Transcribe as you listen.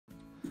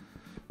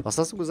Was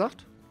hast du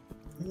gesagt?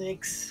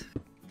 Nix.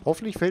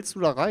 Hoffentlich fällst du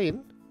da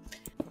rein.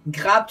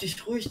 Grab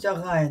dich ruhig da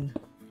rein.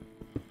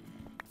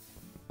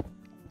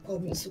 Oh,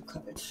 mir ist so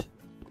kalt.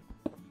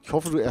 Ich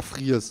hoffe, du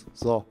erfrierst.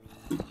 So.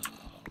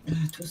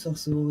 Tust doch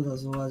so oder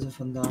so, also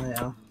von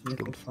daher.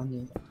 Lecker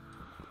funny.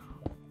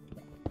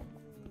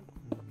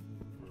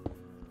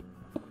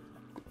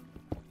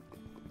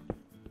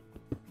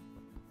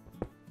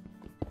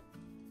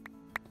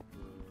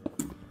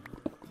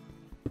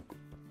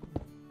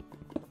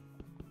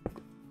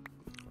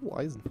 Oh,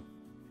 Eisen.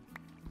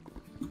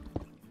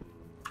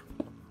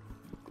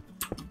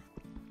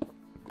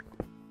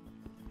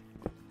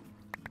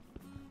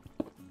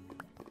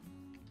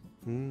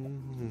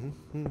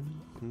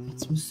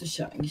 Jetzt müsste ich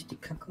ja eigentlich die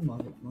Kacke mal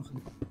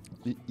wegmachen.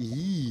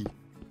 Ih.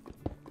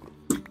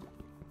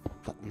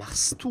 Was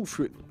machst du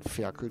für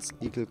Ferkels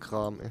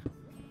Ekelkram, ey?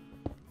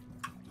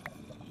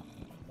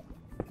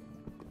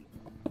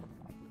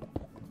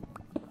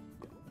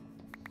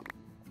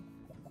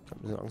 Ich hab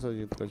ein bisschen Angst, dass ich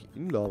jetzt gleich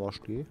in Lava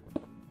stehe.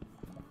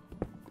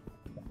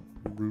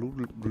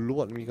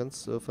 Blubbert nämlich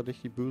ganz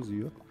verdächtig böse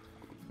hier.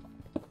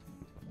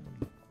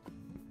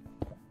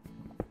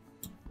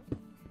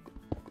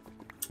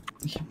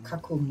 Ich habe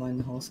Kacke um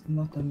mein Haus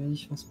gemacht, damit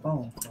ich was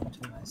bauen konnte,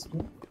 weißt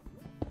du?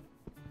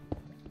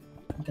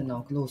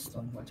 Genau,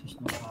 Glowstone wollte ich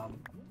noch haben.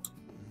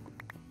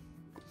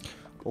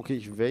 Okay,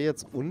 ich wäre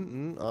jetzt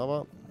unten,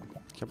 aber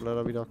ich habe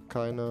leider wieder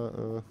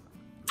keine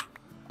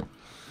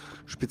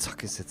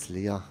Spitzhacke ist jetzt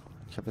leer.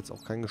 Ich habe jetzt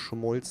auch kein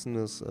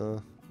geschmolzenes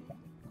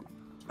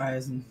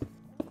Eisen.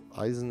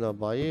 Eisen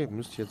dabei.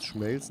 Müsste ich jetzt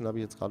schmelzen, habe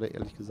ich jetzt gerade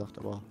ehrlich gesagt,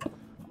 aber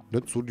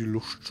nicht so die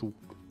Lust zu.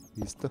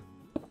 Siehst du?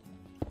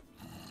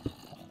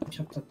 Ich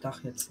habe das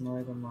Dach jetzt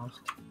neu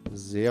gemacht.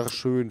 Sehr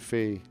schön,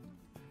 Faye.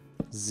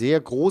 Sehr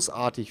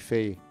großartig,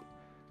 Faye.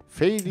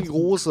 Faye die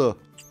Große.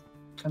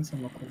 Kannst du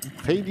mal gucken.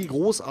 Faye die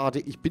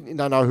Großartig. Ich bin in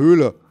einer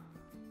Höhle.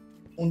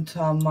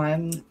 Unter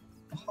meinem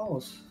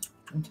Haus.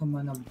 Unter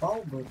meiner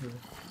Baubüro.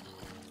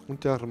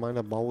 Unter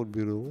meiner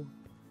Baubüro.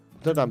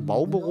 Unter deinem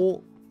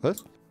Baubüro?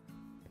 Was?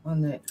 Oh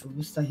ne, du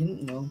bist da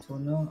hinten irgendwo,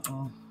 ne?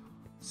 Oh.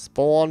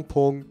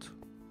 Spawnpunkt.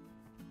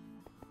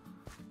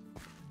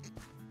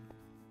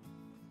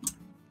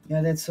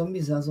 Ja, der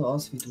Zombie sah so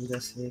aus wie du,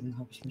 deswegen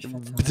habe ich mich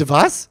vertan. Bitte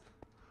was?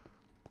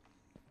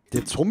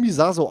 Der Zombie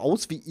sah so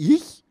aus wie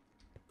ich?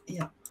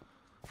 Ja.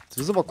 Das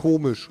ist aber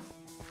komisch.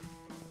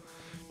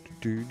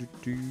 Zombie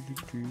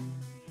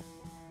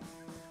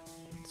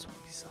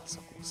sah so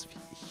aus wie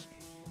ich.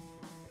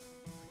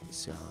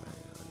 Ist ja...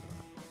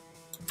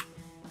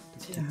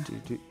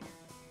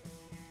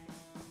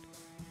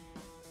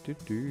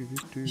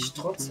 Ich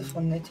trotze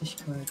von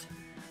Nettigkeit.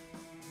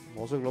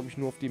 Brauchst du, glaube ich,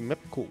 nur auf die Map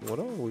gucken,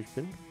 oder? Wo ich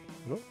bin.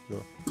 Oder? Ja.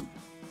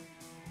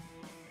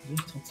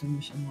 Ich trotze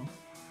mich immer.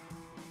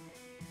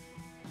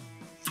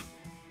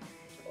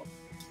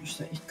 Ich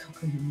möchte echt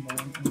Kacke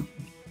hinbauen.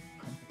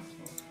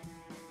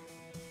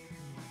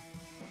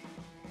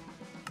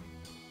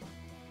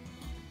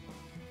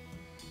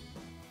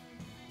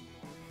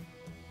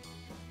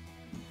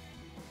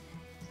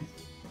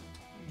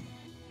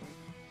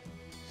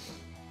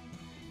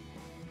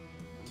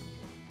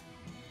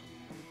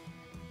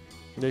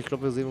 Ja, ich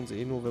glaube, wir sehen uns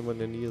eh nur, wenn wir in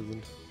der Nähe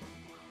sind.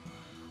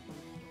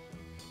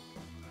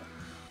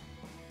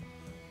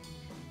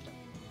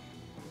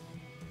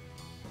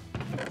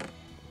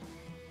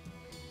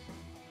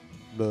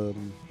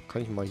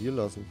 Kann ich mal hier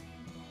lassen.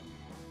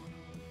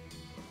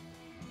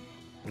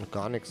 Noch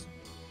gar nichts.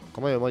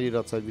 Kann man ja mal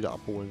jederzeit wieder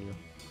abholen hier.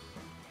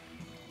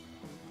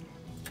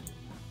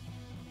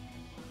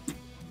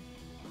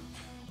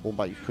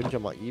 Wobei, ich könnte ja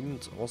mal eben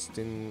aus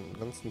den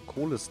ganzen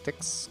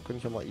Kohle-Stacks, könnte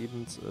ich ja mal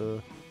eben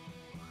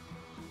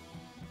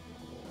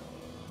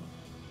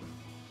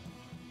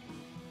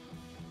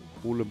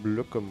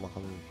Kohleblöcke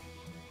machen.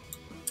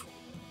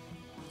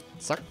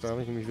 Zack, da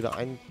habe ich nämlich wieder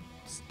einen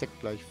Stack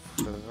gleich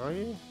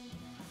frei.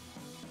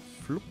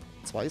 Flupp,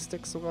 2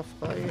 Stacks sogar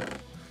frei.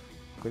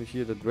 Könnte ich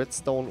hier den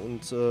Redstone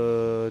und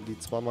die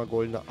zweimal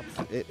goldene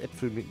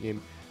Äpfel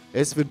mitnehmen.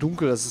 Es wird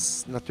dunkel, das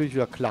ist natürlich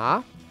wieder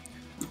klar.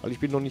 Weil ich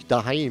bin noch nicht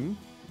daheim.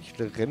 Ich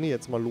renne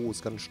jetzt mal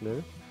los, ganz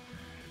schnell.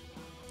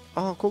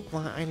 Oh, guck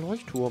mal, ein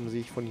Leuchtturm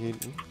sehe ich von hier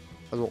hinten.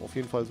 Also auf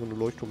jeden Fall so eine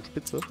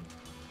Leuchtturmspitze.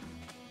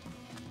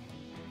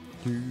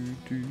 Ich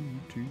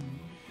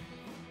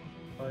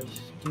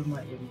gehe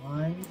mal eben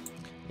rein.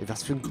 Ey,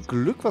 was für ein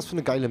Glück, was für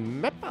eine geile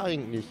Map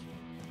eigentlich.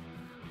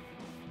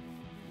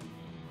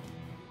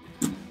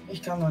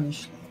 Ich kann noch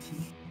nicht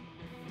schlafen.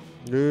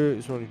 Nö,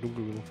 ist noch nicht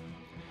dunkel genug.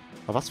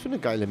 Aber was für eine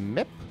geile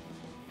Map.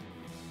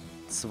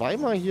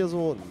 Zweimal hier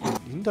so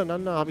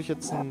hintereinander habe ich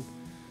jetzt ein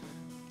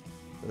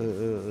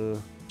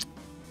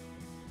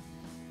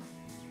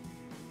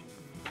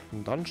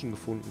Dungeon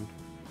gefunden.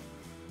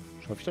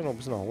 Schaffe ich da noch ein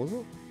bisschen nach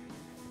Hause?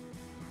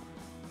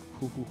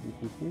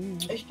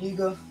 Ich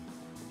liege.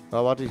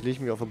 Ah, warte, ich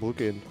lege mich auf der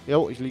Brücke hin.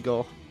 Jo, ich liege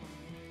auch.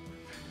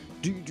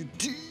 Ich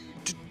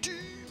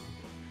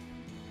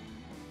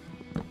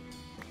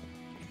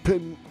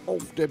bin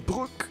auf der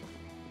Brücke.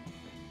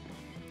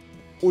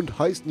 Und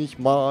heißt nicht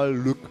mal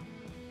Lück.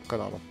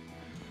 Keine Ahnung.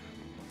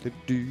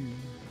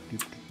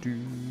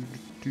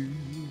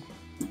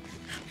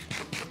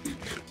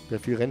 Wer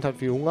viel rennt, hat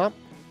viel Hunger.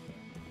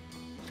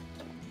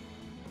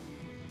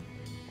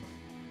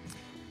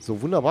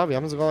 So, wunderbar. Wir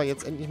haben sogar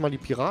jetzt endlich mal die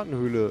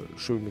Piratenhöhle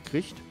schön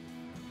gekriegt.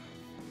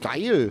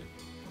 Geil.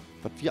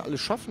 Was wir alles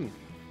schaffen.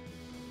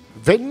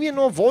 Wenn wir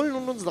nur wollen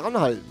und uns dran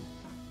halten.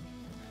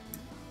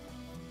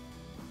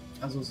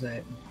 Also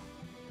selten.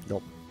 Ja.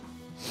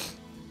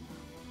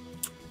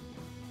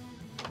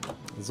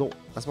 So,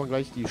 erstmal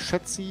gleich die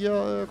Schätze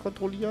hier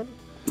kontrollieren.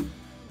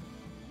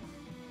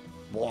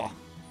 Boah.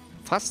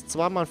 Fast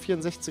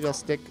 2x64er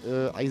Stack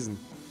Eisen.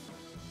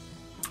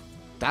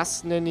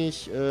 Das nenne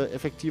ich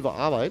effektive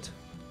Arbeit.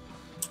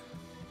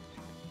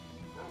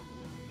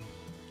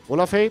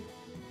 Oder, Faye?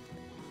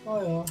 Oh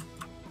ja.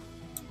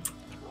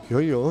 Ja,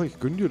 ja, ich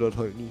gönn dir das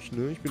halt nicht,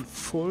 ne? Ich bin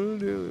voll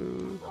der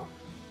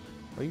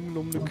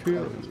eingenommene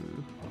Kerl.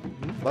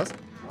 Was?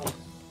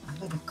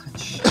 Aber doch kein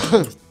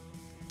Scheiß.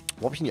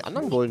 Wo hab ich denn die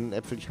anderen goldenen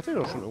Äpfel? Ich hatte ja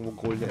doch schon irgendwo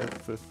goldene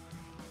Äpfel.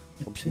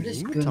 Wo hab ich denn die Natürlich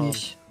hingetan? gönn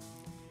ich.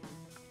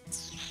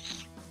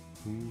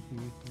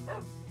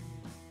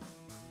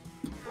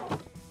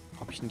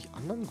 Hab ich denn die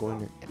anderen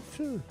goldenen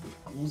Äpfel?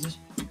 Muss ich.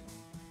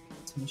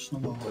 Jetzt muss ich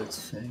nochmal Holz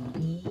fällen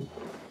gehen.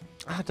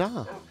 Ah,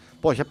 da.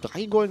 Boah, ich habe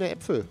 3 goldene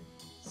Äpfel.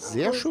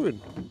 Sehr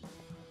schön.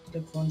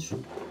 Glückwunsch.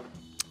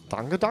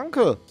 Danke,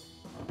 danke.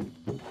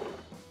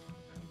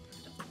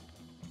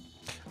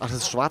 Ach, das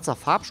ist schwarzer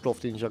Farbstoff,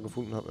 den ich ja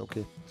gefunden habe.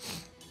 Okay.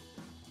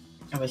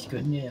 Aber ich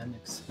gönn dir ja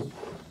nichts.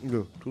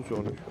 Nö, tust du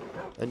auch nicht.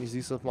 Endlich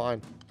siehst du das mal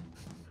ein.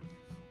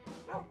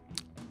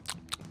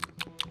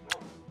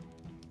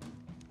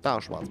 Da,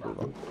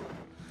 Schwarzpulver.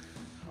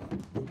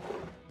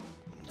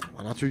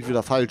 War natürlich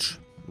wieder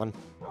falsch. Mann,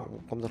 wo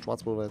kommt das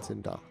Schwarzpulver jetzt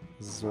hin? Da.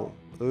 So.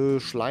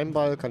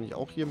 Schleimball kann ich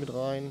auch hier mit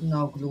rein.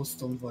 Genau,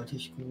 Glowstone wollte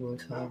ich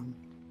geholt haben.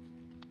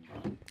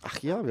 Ach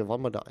ja, wir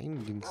waren mal da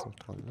einen links noch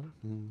dran, ne?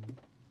 Hm.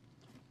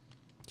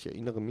 Ich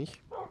erinnere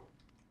mich.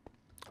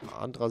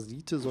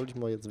 Andrasite sollte ich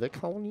mal jetzt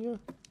weghauen hier.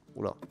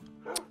 Oder?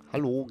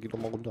 Hallo, geh doch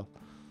mal runter.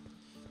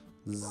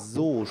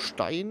 So,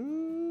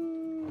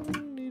 Stein.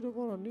 Nee, da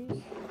war er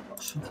nicht.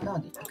 Ach, schon klar,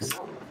 die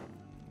Axt.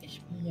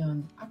 Ich bin ja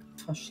ein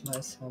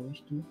Aktverschleiß, habe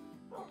ich, du.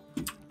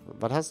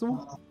 Was hast du?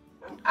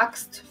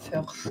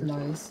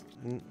 Axtverschleiß.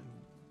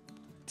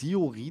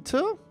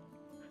 Diorite?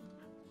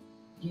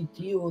 Die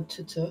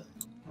Diotite.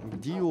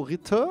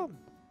 Diorite?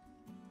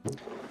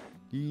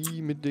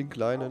 Die mit den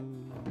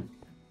kleinen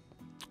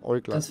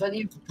Äuglein. Das war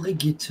die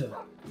Brigitte.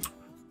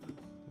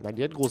 Nein,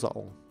 die hat große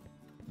Augen.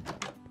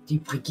 Die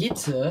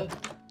Brigitte?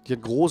 Die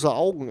hat große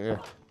Augen, ey.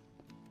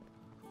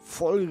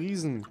 Voll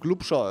riesen.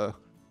 Glubscher,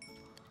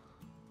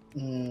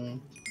 ey.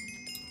 Hm.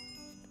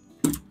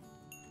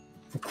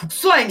 Wo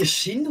guckst du eigentlich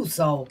hin, du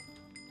Sau?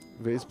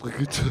 Wer ist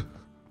Brigitte?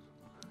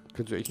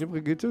 Kennst du echt eine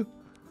Brigitte?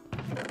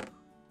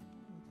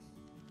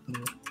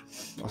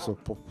 Nee. Achso,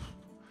 Pop.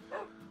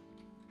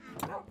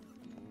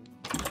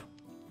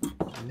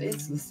 Wäre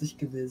jetzt lustig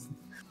gewesen.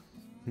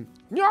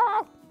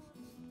 Ja!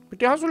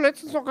 Mit der hast du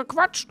letztens noch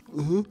gequatscht.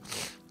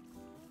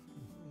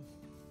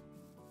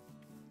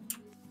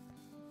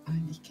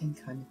 Nein, ich kenne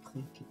keine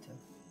Brigitte.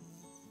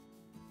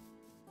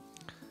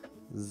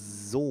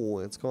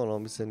 So, jetzt können wir noch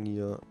ein bisschen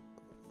hier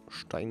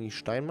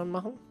Steinmann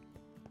machen.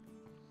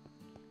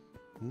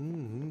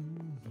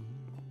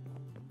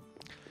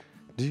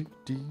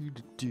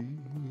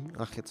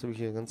 Ach, jetzt habe ich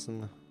hier den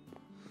ganzen...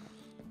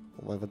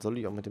 Oh, was soll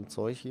ich auch mit dem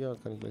Zeug hier?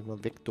 Kann ich gleich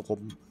mal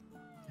wegdrobben.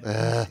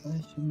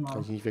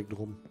 Kann ich nicht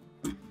wegdrobben.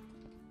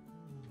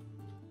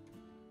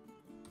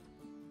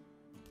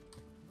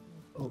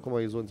 Oh, guck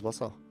mal hier so ins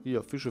Wasser.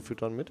 Hier, Fische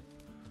füttern mit.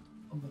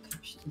 Oh, was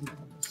hab ich denn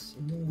alles?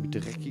 Mit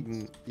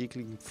dreckigem,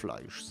 ekligem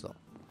Fleisch. So.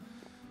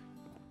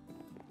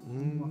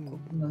 Mal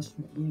gucken, dass ich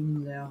mir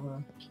eben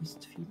leere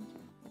Kiste finde.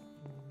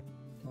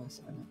 Da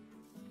ist eine.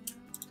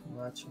 Da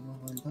war jetzt schon mal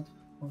rein. Das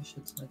brauche ich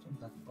jetzt nicht und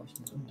das brauche ich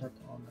nicht und das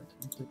auch nicht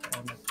und das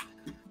auch nicht.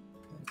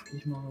 Jetzt gehe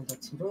ich mal wieder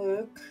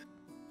zurück.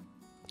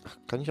 Ach,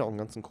 kann ich auch einen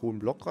ganzen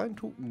Kohlenblock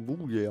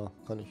reintun? Ja,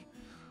 kann ich.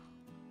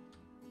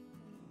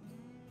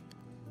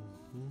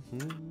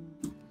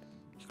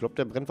 Ich glaube,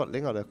 der brennt was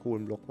länger, der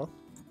Kohlenblock, wa?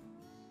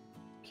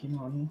 Keine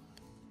Ahnung.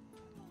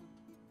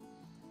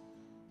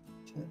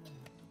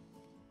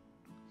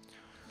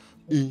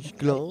 Ich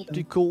glaube,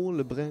 die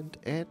Kohle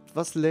brennt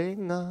etwas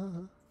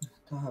länger.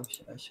 Da habe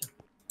ich Eiche.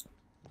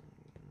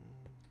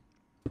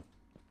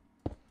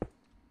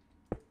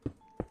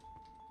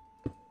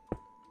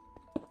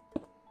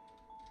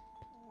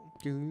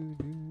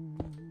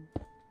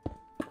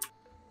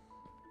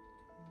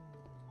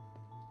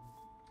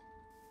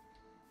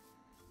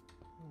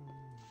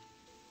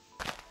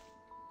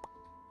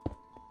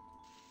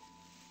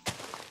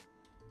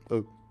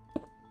 Oh.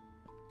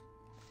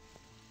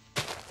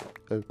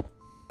 Oh.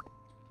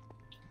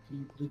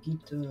 Die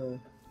Brigitte.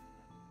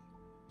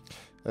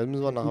 Das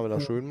müssen wir nachher wieder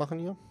schön machen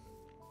hier.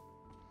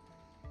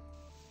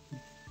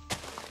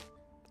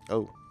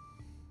 Oh.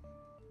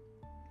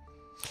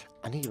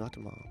 Ah nee, warte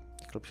mal.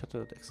 Ich glaube, ich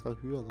hatte das extra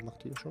höher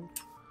gemacht hier schon.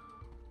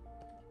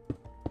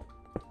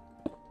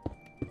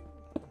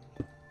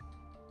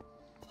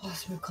 Oh,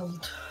 ist mir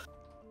kalt.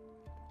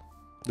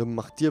 Dann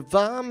mach dir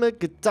warme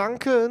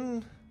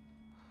Gedanken.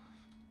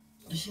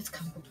 Ich jetzt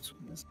keinen Bock zu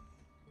messen.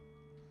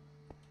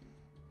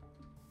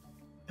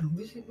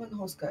 Wie sieht mein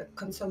Haus geil?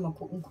 Kannst ja mal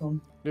gucken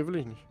kommen. Ne, will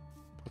ich nicht.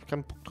 Hab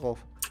keinen Bock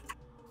drauf.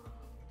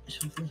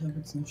 Ich hoffe, ich habe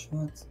jetzt noch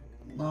schwarz.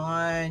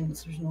 Nein,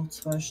 jetzt habe ich noch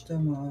 2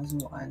 Stämme,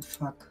 also ein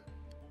Fuck.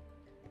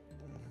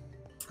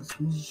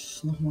 Jetzt muss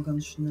ich noch mal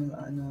ganz schnell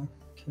eine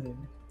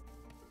killen.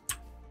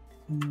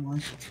 Dann mache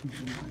ich jetzt mit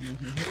dem eine hier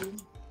hin.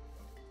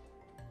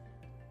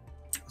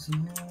 So,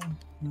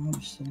 wo habe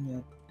ich denn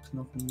hier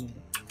Knochen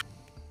hier?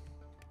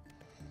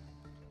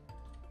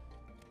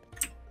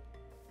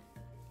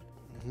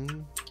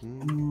 Und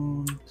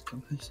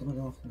dann kann ich sogar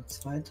noch eine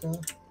zweite.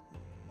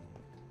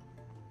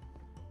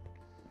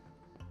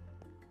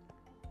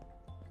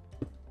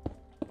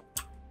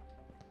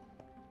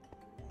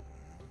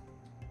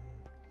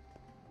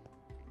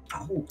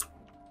 Au!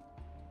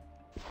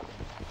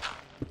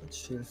 Das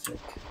Schild weg.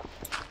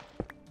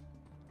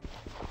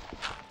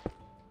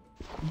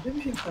 Die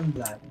Blümchen können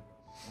bleiben.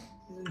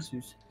 Die sind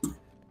süß.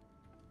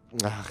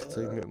 Ach, jetzt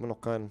kriegen wir immer noch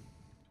keinen.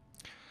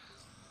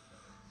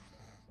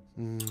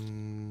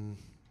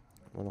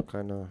 Immer noch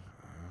keine.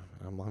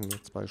 Da machen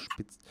wir 2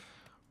 Spitz.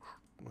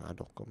 Na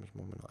doch, komm, ich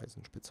mache mir eine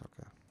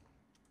Eisenspitzhacke.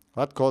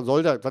 Was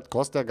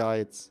kostet der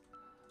Geiz?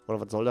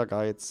 Oder was soll der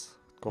Geiz?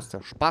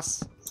 Kostet der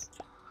Spaß?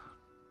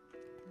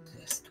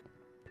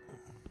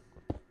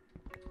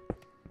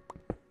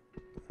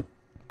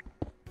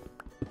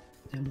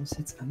 Der muss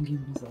jetzt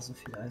angeben, dass er so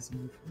viel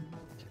Eisen gefunden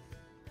hat.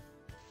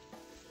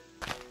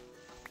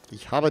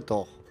 Ich habe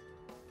doch.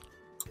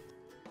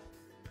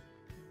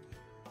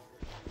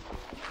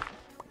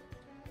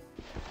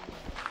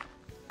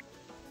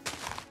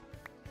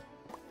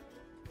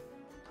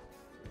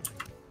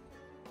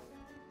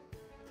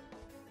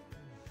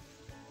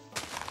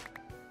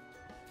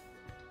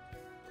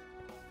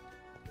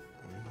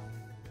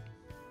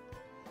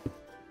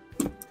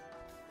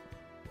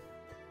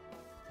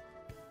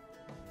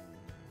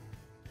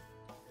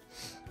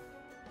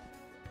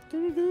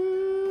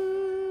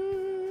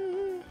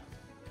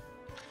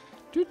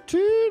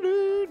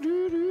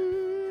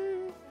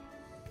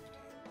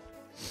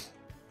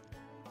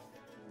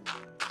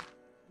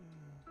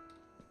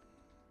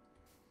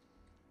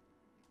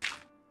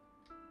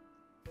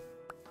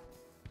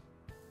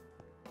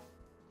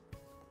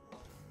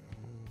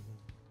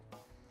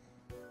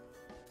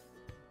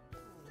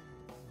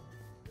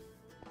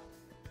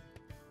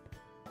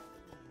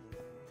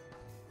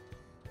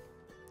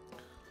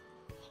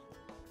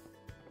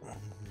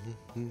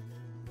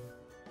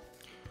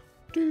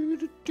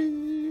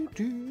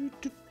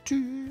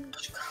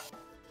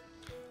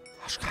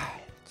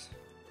 Arschkalt.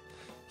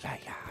 Ja,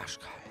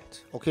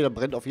 arschkalt. Okay, dann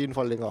brennt auf jeden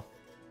Fall länger.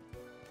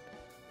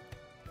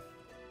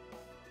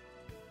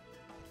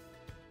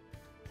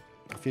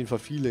 Auf jeden Fall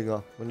viel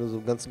länger, wenn du so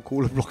einen ganzen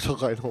Kohleblock da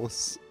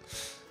reinhaust.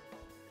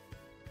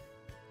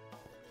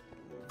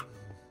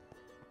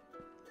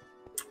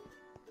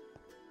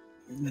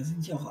 Da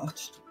sind ja auch 8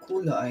 Stück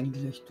Kohle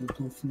eigentlich, du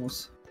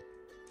Doofnuss.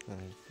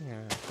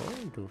 Ja,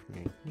 so doof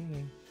nicht.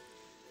 Nee.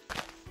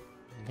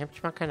 Ich hab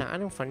zwar keine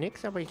Ahnung von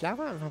nix, aber ich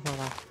laber einfach mal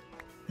was.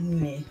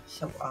 Nee,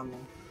 ich hab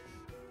Ahnung.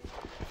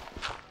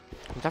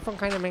 Und davon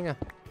keine Menge.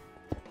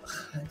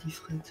 Ach, halt die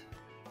Frit.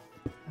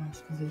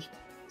 Arschgesicht.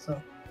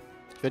 So.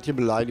 Ich werde hier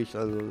beleidigt,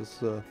 also das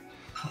das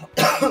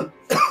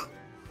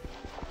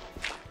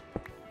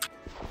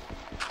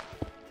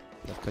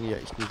kann ich ja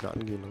echt nicht mehr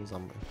angehen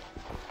langsam.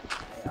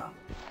 Ja.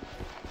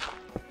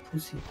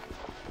 Pussy.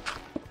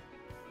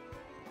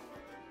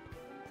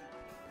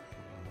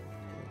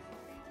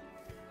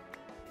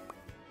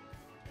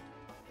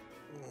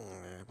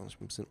 Muss ich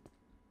ein bisschen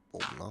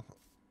oben nach.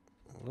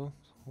 Oder?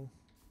 So.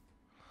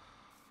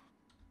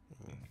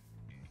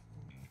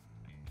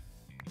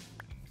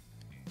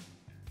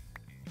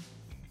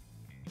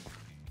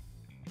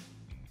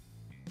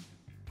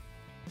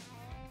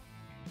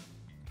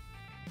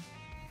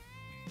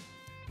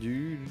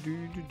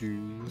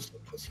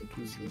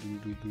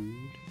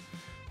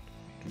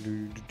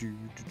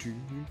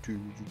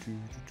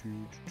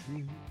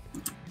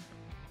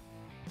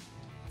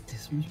 Das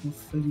ist mich mal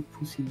voll die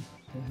Pussy,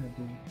 der Herr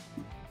Ding.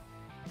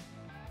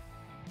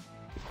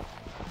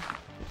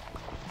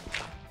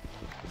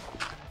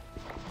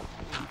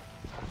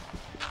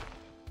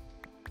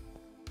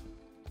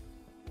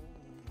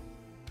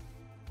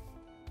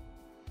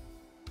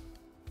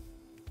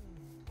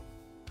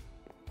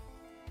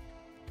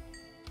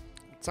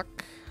 Zack.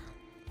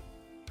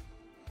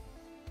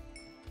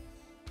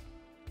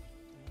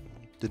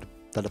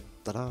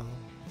 Da.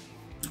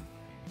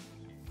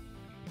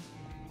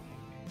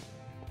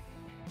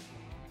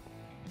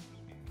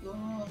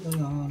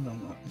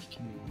 Ich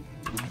kenne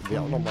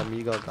Wäre auch noch mal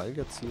mega geil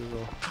jetzt hier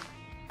so.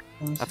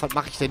 ihn. Was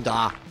mache ich denn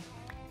da?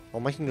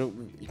 Warum mach ich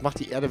denn, ich mach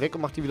die Erde weg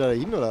und mach die wieder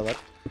dahin oder was?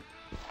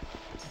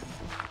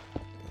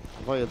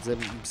 Das war jetzt ein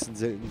bisschen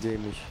selten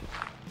dämlich.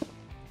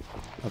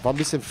 Das war ein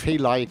bisschen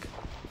Fail-like.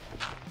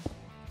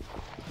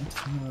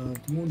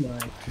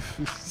 Du-like.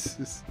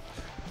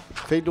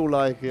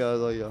 Fado-like, ja,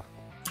 also ja.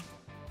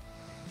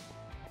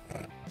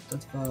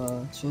 Das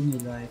war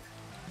Johnny-like.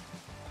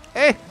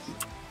 Ey!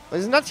 Was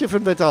ist denn das hier für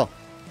ein Wetter?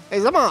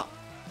 Ey, sag mal!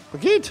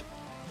 Was geht?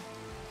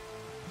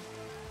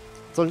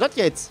 Was soll denn das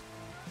jetzt?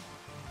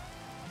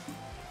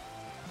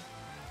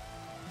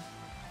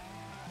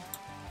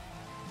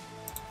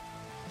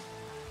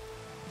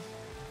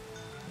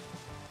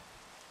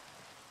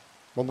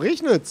 Warum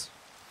regnet's?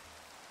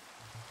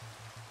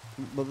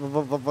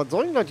 Was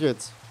soll denn das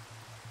jetzt?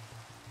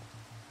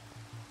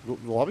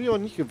 So habe ich auch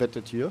nicht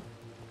gewettet hier.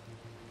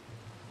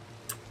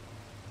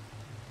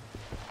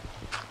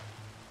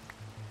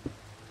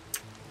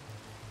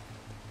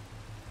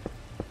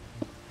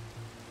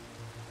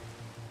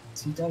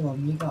 Sieht aber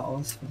mega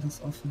aus, wenn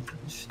das auf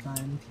den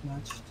Stein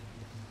klatscht.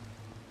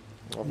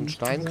 Auf den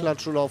Stein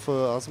klatscht oder auf,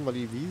 hast du mal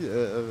die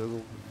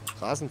so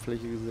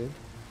Rasenfläche gesehen?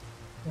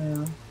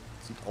 Ja.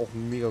 Sieht auch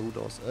mega gut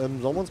aus.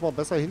 Sollen wir uns mal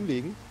besser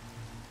hinlegen?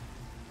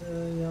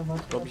 Ja,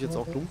 warte. Glaube ich jetzt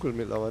auch dunkel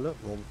mittlerweile.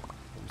 Warum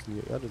ist denn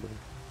hier Erde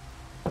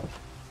drin?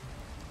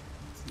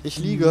 Ich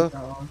liege.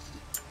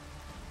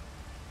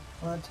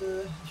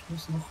 Warte, ich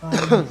muss noch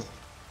rein.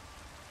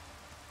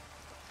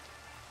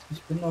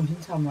 Ich bin noch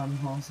hinter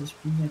meinem Haus. Ich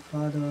bin hier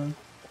gerade ein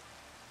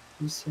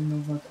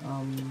bisschen noch was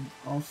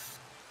auf.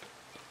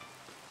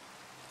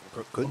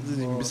 Könnten Sie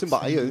sich ein bisschen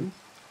beeilen?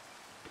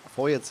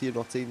 Bevor jetzt hier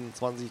noch 10,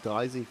 20,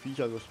 30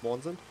 Viecher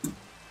gespawnt sind.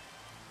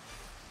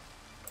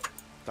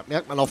 Das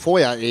merkt man auch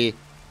vorher, ey.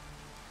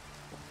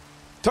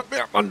 Das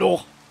merkt man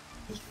doch.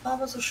 Ich war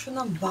aber so schön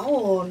am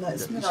Bauen. Da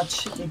ist mir das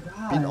shit egal.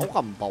 Ich bin auch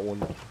am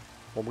Bauen.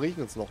 Warum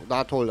regnet es noch?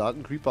 Na toll, da hat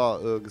ein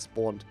Creeper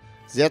gespawnt.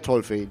 Sehr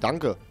toll, Faye.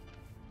 Danke.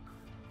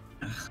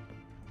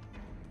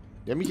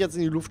 Der mich jetzt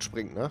in die Luft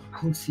springt, ne?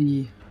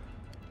 Pussy.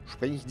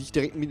 Spreng ich dich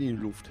direkt mit in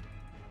die Luft.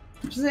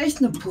 Du bist echt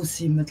eine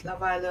Pussy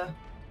mittlerweile.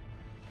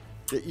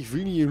 Ja, ich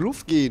will nicht in die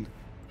Luft gehen.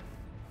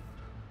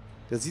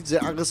 Der sieht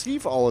sehr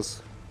aggressiv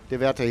aus, der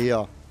werte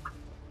Herr.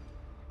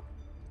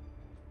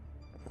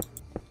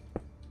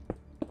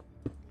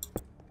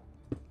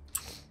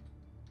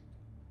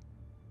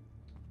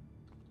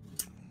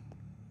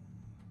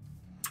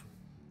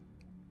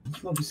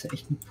 Manchmal bist du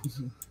echt eine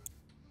Pussy.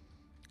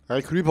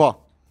 Hey Creeper.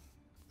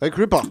 Hey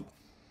Creeper.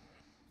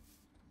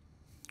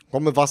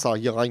 Komm mit Wasser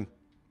hier rein.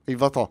 Hey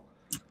Wasser.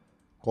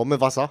 Komm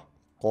mit Wasser.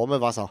 Komm mit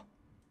Wasser.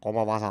 Komm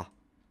mal Wasser.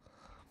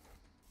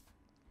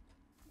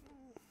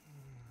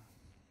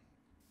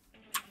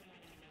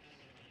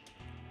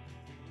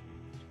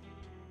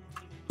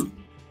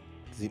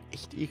 Die sehen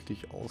echt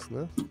eklig aus,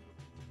 ne?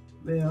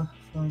 Wer?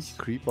 Was?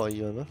 Creeper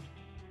hier, ne?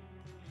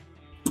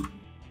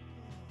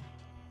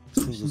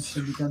 Das ist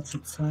schon die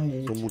ganze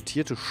Zeit. So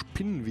mutierte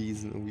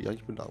Spinnenwesen irgendwie. Ja,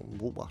 ich bin da und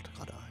beobachte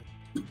gerade ein.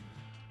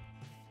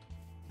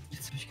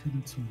 Jetzt habe ich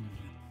keine Zunge mehr.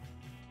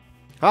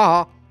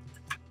 Haha.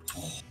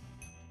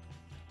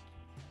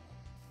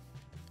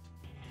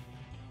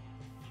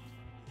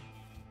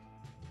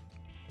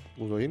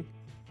 Wo soll er hin?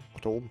 Ach,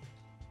 da oben.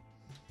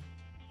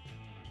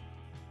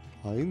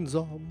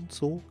 Einsam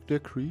zog der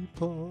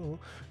Creeper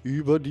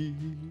über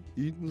die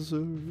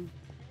Insel.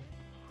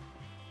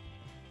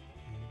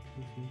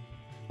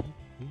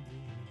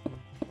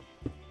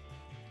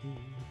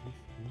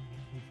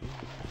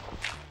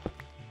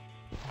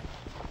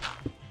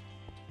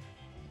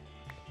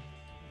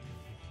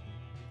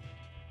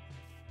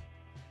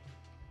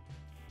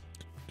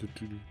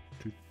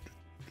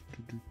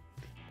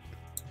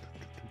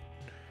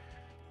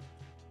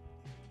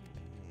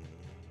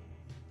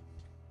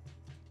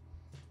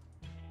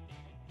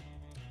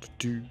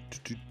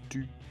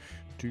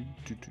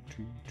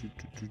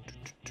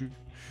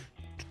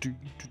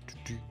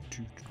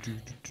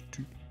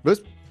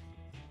 Was?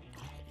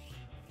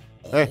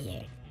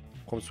 Hey,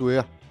 kommst du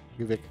her?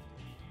 Geh weg.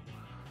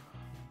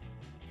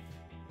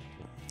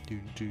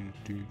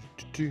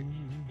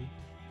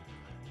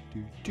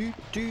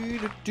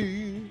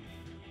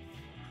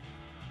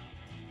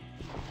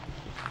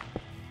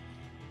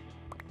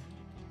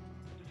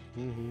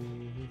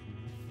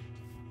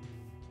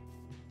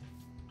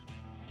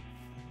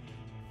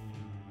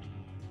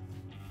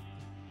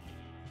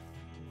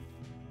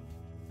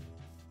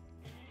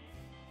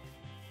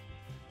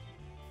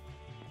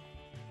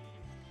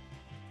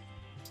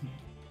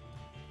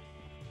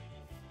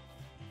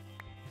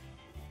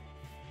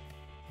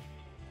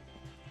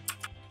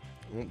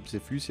 Ein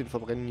bisschen Füßchen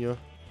verbrennen hier.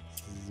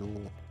 So.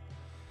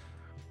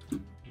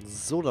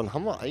 So, dann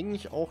haben wir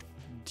eigentlich auch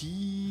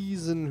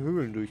diesen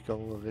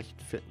Höhlendurchgang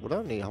recht fett,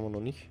 oder? Ne, haben wir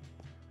noch nicht.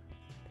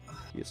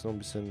 Hier ist noch ein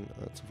bisschen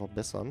zu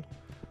verbessern.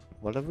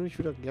 Weil da würde ich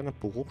wieder gerne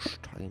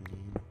Bruchstein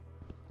nehmen.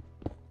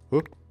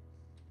 Hä? Was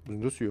ist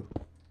denn das hier?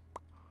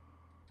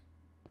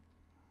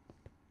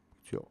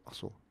 Hier,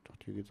 achso. Ich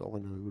dachte, hier geht's auch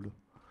in der Höhle.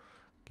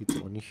 Geht's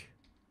aber nicht.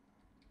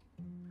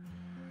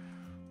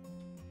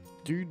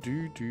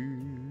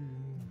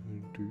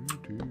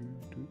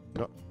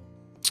 Na.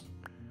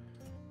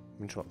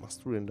 Mensch, was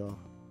machst du denn da?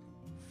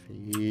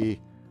 Fee.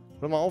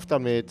 Hör mal auf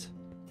damit.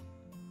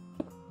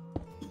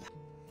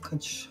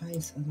 Gott,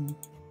 Scheiß, Alter.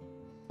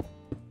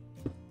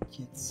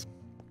 Jetzt.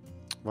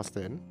 Was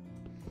denn?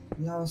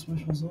 Ja, was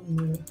manchmal so ein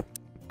Müll.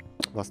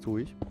 Was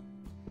tue ich?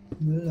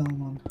 Müll da,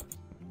 Mann.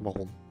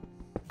 Warum?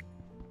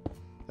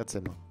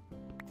 Erzähl mal.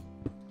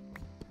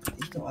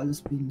 Ich doch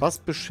alles bin. Was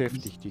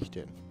beschäftigt dich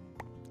denn?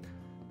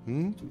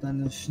 Hm? Du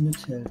deine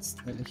Schnitt hältst,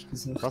 ehrlich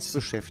gesagt. Was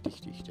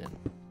beschäftigt dich denn?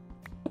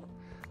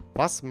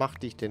 Was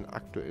macht dich denn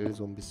aktuell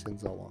so ein bisschen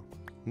sauer?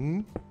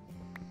 Hm?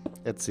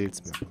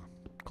 Erzähl's mir mal.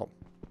 Komm.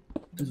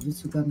 Das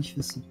willst du gar nicht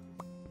wissen.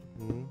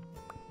 Hm?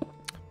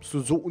 Bist du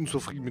so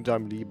unzufrieden mit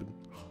deinem Leben?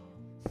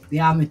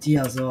 Ja, mit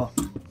dir, so.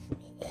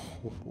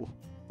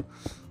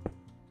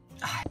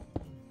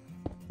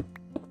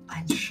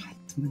 Ein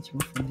Scheiß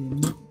manchmal von dem,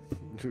 ne?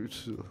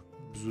 Bist du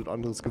ein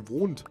anderes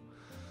gewohnt?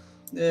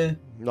 Nee.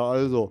 Na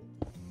also.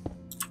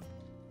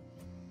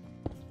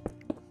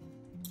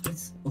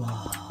 Jetzt, oh.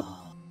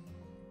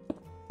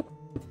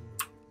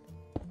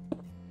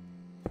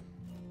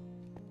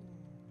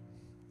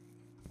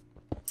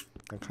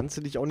 Dann kannst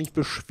du dich auch nicht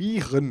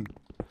beschweren.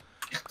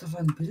 Ach, da war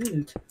ein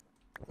Bild.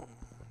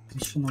 Ich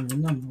bin schon am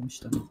Wundern, warum ich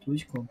da nicht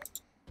durchkomme.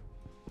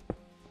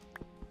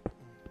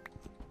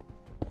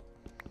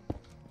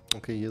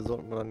 Okay, hier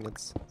sollten wir dann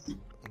jetzt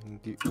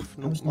die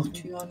Öffnung Habe ich noch machen.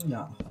 Türen?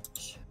 Ja, hab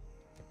ich.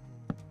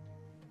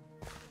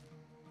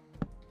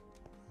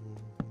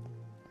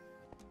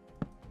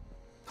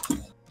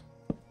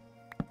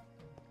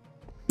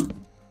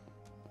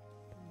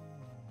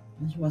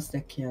 Manchmal ist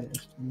der Kerl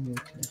echt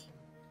unmöglich.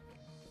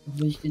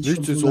 Obwohl ich den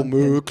Nichts schon ist so lange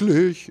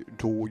unmöglich,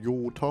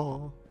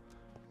 Toyota.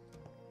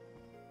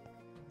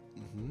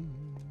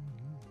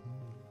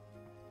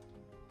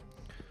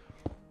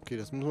 Okay,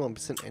 das müssen wir ein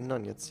bisschen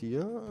ändern jetzt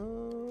hier.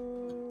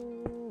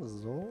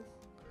 So.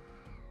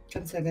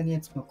 Kannst ja gerne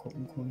jetzt mal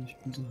gucken, komm, ich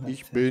bin so halb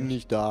Ich fertig. bin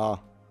nicht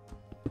da.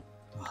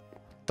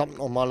 Verdammt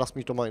nochmal, lass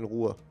mich doch mal in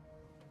Ruhe.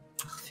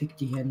 Ach, fick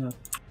die Hände.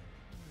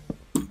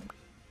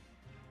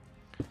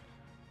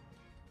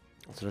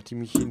 Also, dass die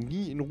mich hier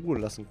nie in Ruhe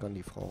lassen kann,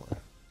 die Frau.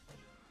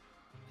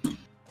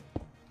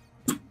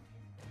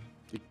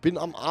 Ich bin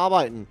am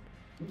Arbeiten.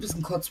 Du bist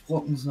ein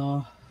Kotzbrocken,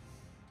 so.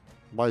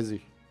 Weiß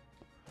ich.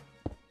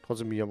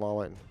 Trotzdem bin ich am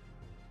Arbeiten.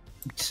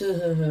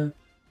 Tö.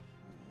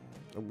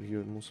 Aber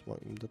hier muss mal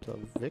eben das da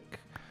weg.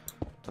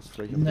 Das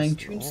vielleicht In deinen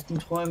bisschen kühnsten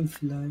Träumen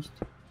vielleicht.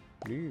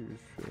 auch. Nee,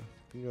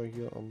 ich bin ja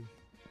hier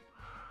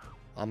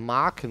am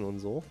Marken und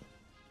so.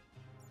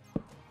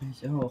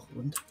 Ich auch,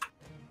 und?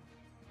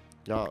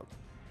 Ja.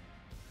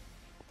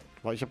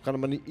 Weil ich habe gerade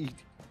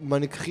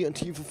meine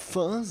kreative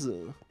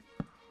Phase.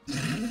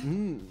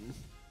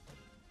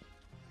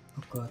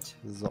 Oh Gott,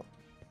 So.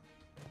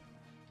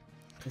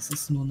 das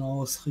ist nur eine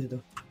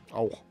Ausrede.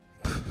 Auch.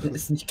 Der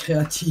ist nicht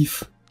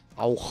kreativ.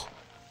 Auch.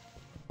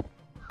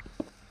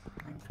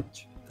 Nein,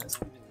 Quatsch. Alles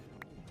gut.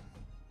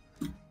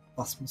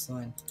 Was muss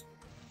sein?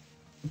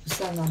 Was bist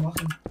du denn da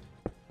machen?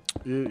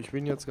 Ich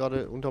bin jetzt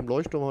gerade unterm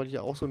Leuchtturm, habe ich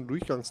ja auch so einen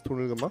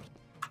Durchgangstunnel gemacht.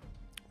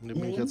 Und den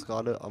bin ich jetzt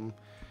gerade am...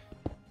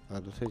 Ja,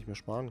 das hätte ich mir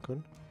sparen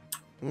können.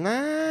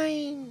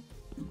 Nein!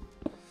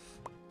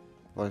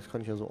 Weil das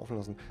kann ich ja so offen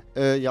lassen.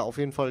 Ja, auf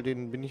jeden Fall,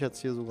 den bin ich jetzt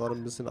hier so gerade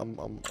ein bisschen am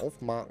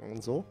Aufmarken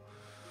und so.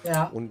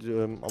 Ja. Und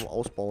am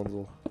Ausbauen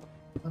so.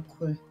 Ah,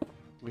 cool.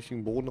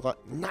 Richtigen Boden rein.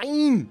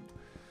 Nein!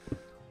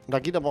 Und da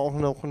geht aber auch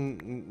noch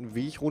ein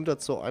Weg runter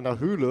zu einer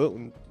Höhle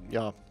und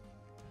ja.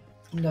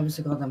 Und da bist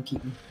du gerade am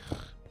Kicken.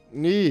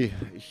 Nee,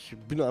 ich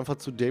bin einfach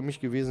zu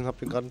dämlich gewesen,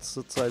 habe die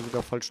ganze Zeit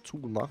wieder falsch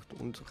zugemacht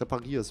und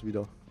repariere es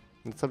wieder.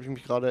 Und jetzt habe ich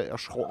mich gerade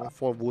erschrocken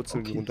vor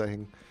Wurzeln, die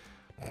runterhängen.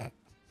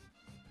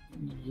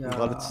 Ja. Und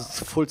gerade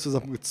voll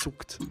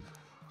zusammengezuckt.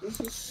 Das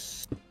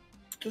ist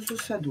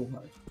ja du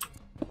halt.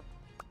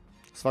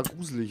 Es war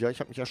gruselig, ja, ich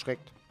habe mich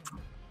erschreckt.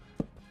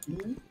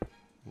 Mhm.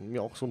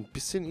 Mir auch so ein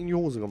bisschen in die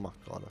Hose gemacht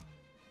gerade.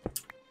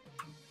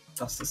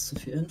 Das ist zu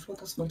viel Info,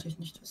 das wollte ich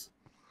nicht wissen.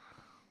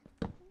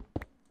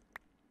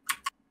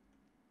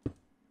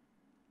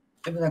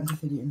 Aber danke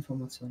für die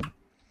Information.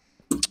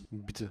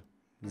 Bitte,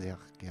 sehr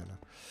gerne.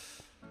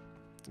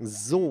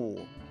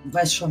 So.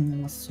 Weiß schon,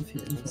 wenn was zu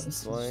viel Info 1, ist,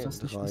 dass 2, ich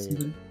das nicht 3, wissen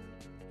will.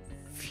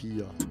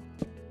 4.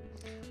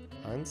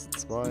 1,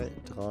 2,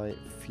 3,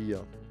 4.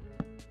 Habe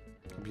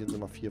ich jetzt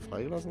immer 4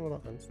 freigelassen oder?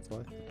 1,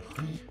 2,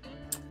 3.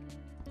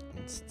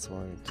 1,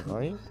 2,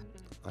 3.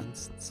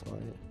 1, 2,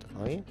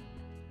 3.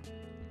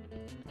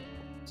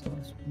 So,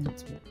 ich bin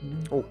jetzt mit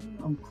Oh.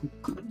 am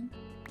gucken.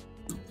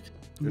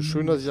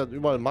 Schön, dass ich das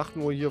überall mache,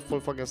 nur hier voll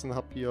vergessen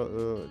habe,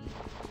 hier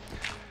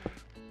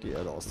die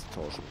Erde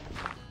auszutauschen.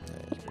 Ja,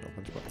 ich bin auch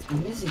manchmal.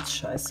 Mir sieht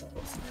scheiße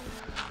aus.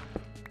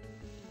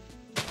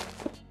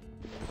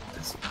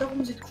 Das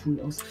darum sieht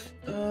cool aus.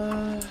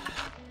 Ach,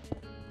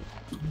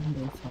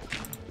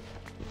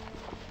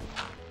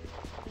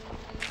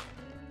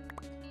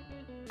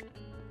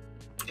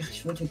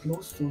 ich wollte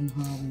Glowstone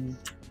haben.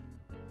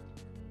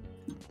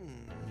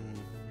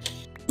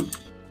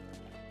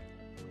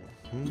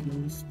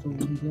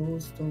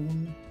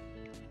 Glowstone.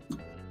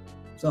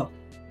 So.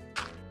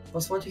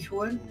 Was wollte ich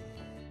holen?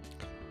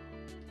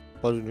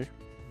 Weiß ich nicht.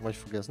 Habe ich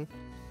vergessen.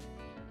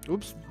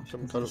 Ups, Ach, ich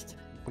habe gerade Gesicht.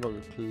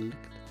 runtergeklickt.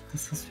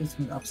 Das hast du jetzt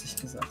mit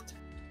Absicht gesagt.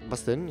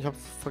 Was denn? Ich habe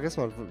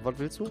vergessen. Was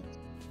willst du?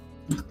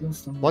 Ach,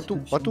 Glowstone. Was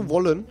du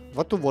wollen?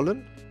 Was du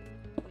wollen?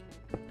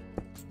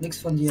 Nix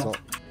von dir. So.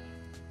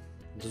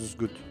 Das ist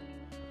gut.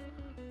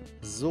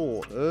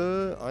 So,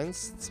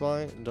 1,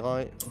 2,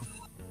 3,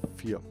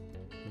 4.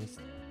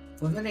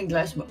 Wollen wir den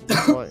gleich mal...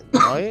 2,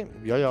 3.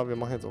 Ja, ja, wir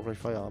machen jetzt auch gleich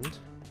Feierabend.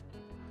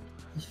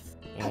 Ich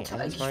hatte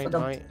 1, eigentlich 2,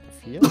 verdammt 3,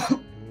 4.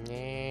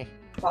 Nee.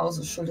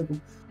 Pause, Entschuldigung.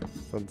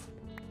 5.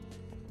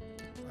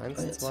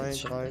 1, Jetzt 2,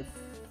 wird's 3.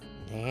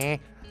 Nee.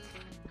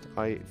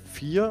 3,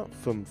 4,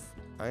 5.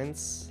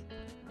 1,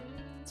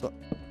 2.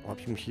 Habe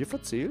ich mich hier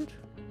verzählt?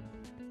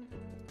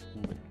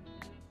 Moment.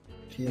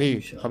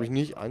 Nee, habe ich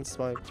nicht. 1,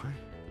 2, 3,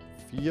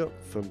 4,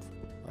 5.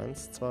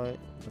 1, 2,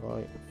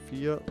 3,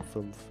 4,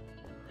 5.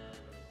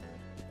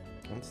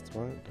 1, 2,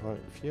 3,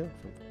 4, 5.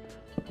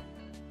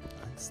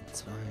 1,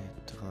 2,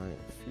 3,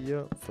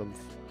 4, 5.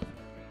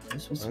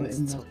 Das muss man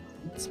eben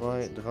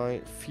 2,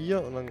 3,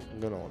 4 und dann,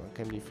 genau, dann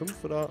kämen die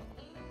 5 wieder.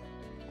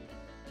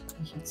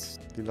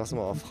 Die lassen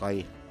wir auch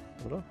frei,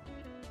 oder?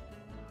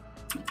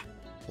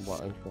 Aber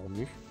eigentlich, warum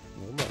nicht?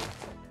 Warum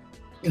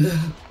nicht?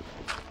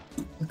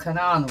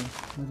 Keine Ahnung,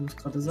 weil du es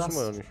gerade Das sagst.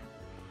 wissen wir ja nicht.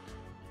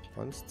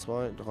 1,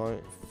 2, 3,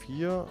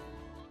 4.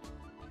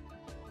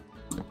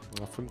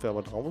 Na, 5 wäre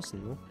aber draußen,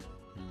 ne?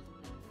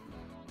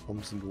 Warum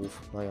ist denn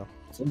doof? Naja.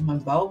 So,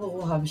 mein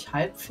Baubüro habe ich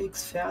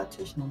halbwegs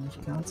fertig, noch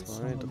nicht ganz.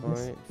 2,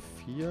 3,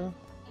 4.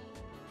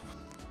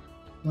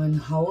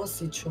 Mein Haus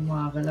sieht schon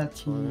mal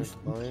relativ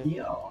 2, 3.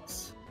 okay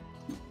aus.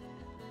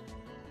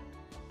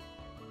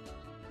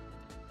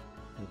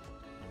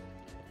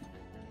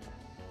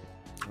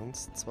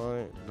 Eins,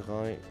 2,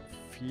 3,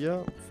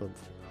 4, 5.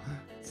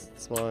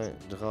 2,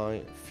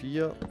 3,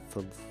 4,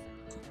 5.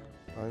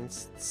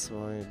 1,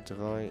 2,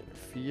 3,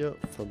 4,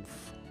 5.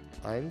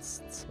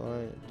 1,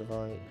 2,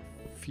 3,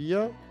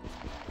 4,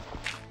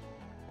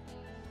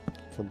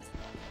 5.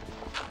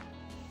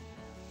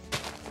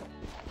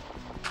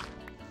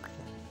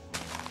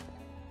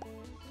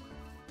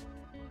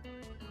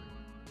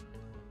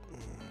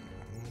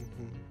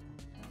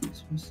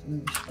 Das müsste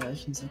nämlich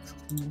reichen, 6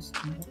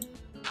 Knosten.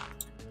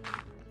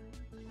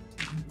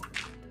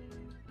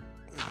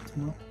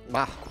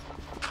 Ah.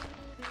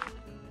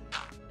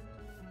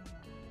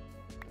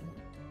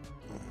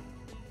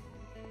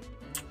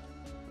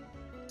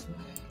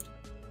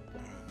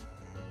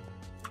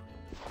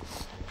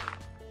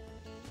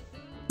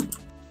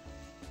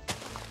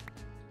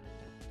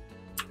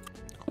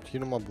 Kommt hier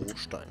nochmal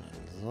Bruchstein hin.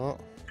 So.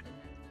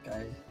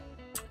 Geil.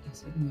 Das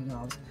sieht mega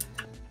aus.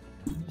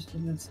 Ich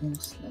denn jetzt noch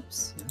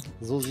Slaps hier?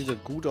 So sieht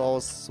es gut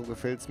aus. So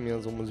gefällt es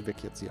mir. So muss ich weg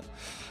jetzt hier.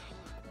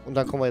 Und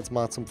dann kommen wir jetzt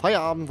mal zum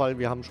Feierabend, weil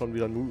wir haben schon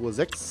wieder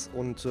 0:06 Uhr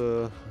und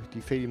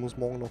die Feli muss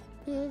morgen noch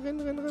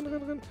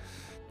rennen.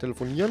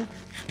 Telefonieren.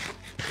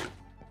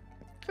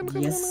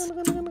 Yes.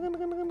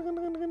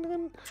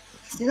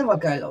 Sieht aber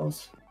geil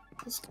aus.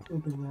 Das ist cool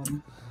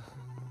geworden.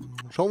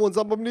 Schauen wir uns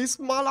dann beim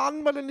nächsten Mal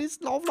an, bei der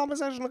nächsten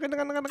Aufnahmesession.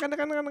 Rennen.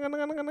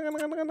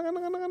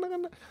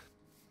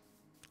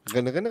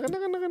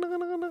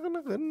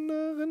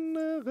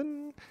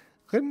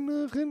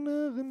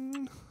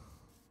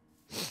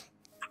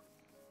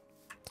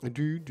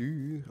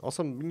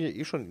 Außerdem bin ich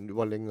eh schon in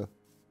Überlänge.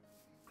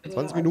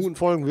 20 Minuten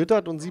Folgen wird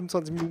das und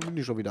 27 Minuten bin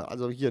ich schon wieder.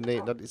 Also hier,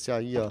 nee, das ist ja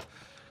hier.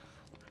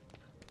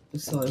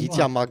 Das geht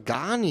ja mal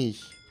gar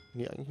nicht.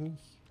 Nee, eigentlich nicht.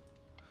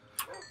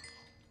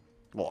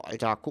 Boah,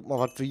 Alter, guck mal,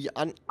 was wir hier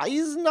an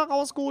Eisen da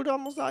rausgeholt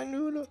haben aus der einen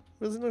Höhle.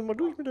 Wir sind noch mal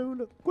durch mit der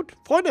Höhle. Gut,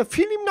 Freunde,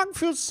 vielen lieben Dank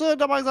fürs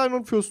dabei sein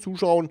und fürs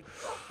Zuschauen.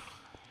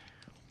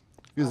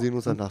 Wir sehen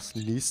uns dann das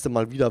nächste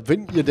Mal wieder,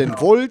 wenn ihr denn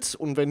wollt.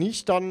 Und wenn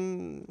nicht,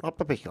 dann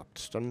habt ihr Pech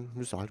gehabt. Dann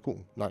müsst ihr halt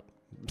gucken. Nein,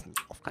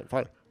 auf keinen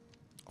Fall.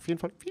 Auf jeden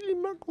Fall vielen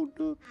lieben Dank und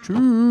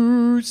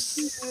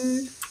tschüss.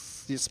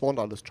 Hier spawnt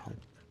alles. Ciao.